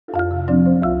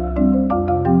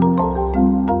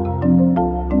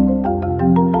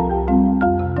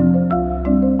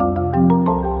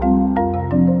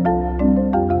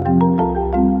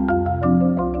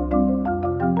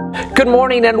Good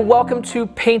morning and welcome to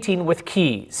Painting with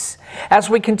Keys. As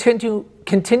we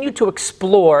continue to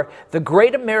explore the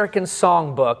Great American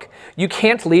Songbook, you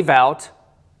can't leave out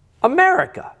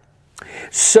America.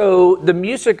 So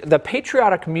the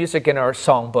patriotic music in our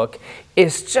songbook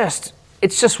is just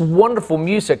wonderful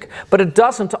music, but it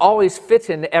doesn't always fit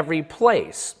in every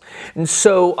place. And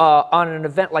so on an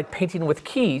event like Painting with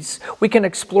Keys, we can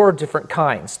explore different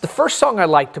kinds. The first song I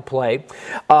like to play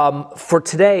for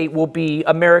today will be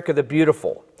America the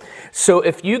Beautiful. So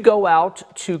if you go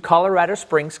out to Colorado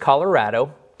Springs,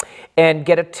 Colorado, and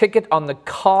get a ticket on the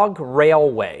Cog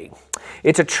Railway,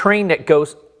 it's a train that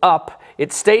goes up.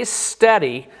 It stays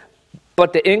steady,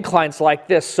 but the incline's like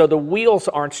this, so the wheels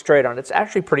aren't straight on. It's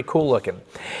actually pretty cool looking.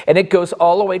 And it goes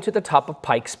all the way to the top of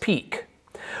Pikes Peak.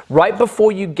 Right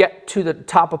before you get to the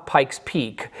top of Pikes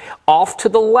Peak, off to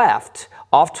the left,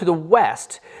 off to the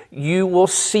west, you will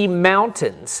see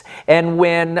mountains. And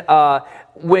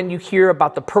when you hear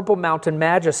about the Purple Mountain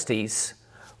Majesties,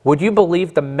 would you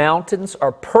believe the mountains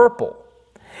are purple?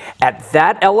 At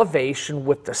that elevation,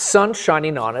 with the sun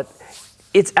shining on it,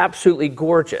 it's absolutely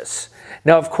gorgeous.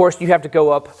 Now, of course, you have to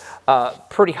go up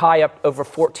pretty high, up over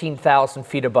 14,000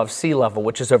 feet above sea level,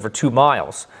 which is over 2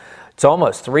 miles. It's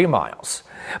almost 3 miles.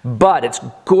 But it's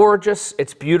gorgeous,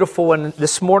 it's beautiful, and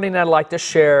this morning I'd like to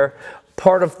share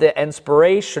part of the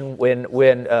inspiration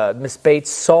when Miss Bates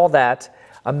saw that,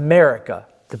 America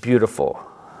the Beautiful.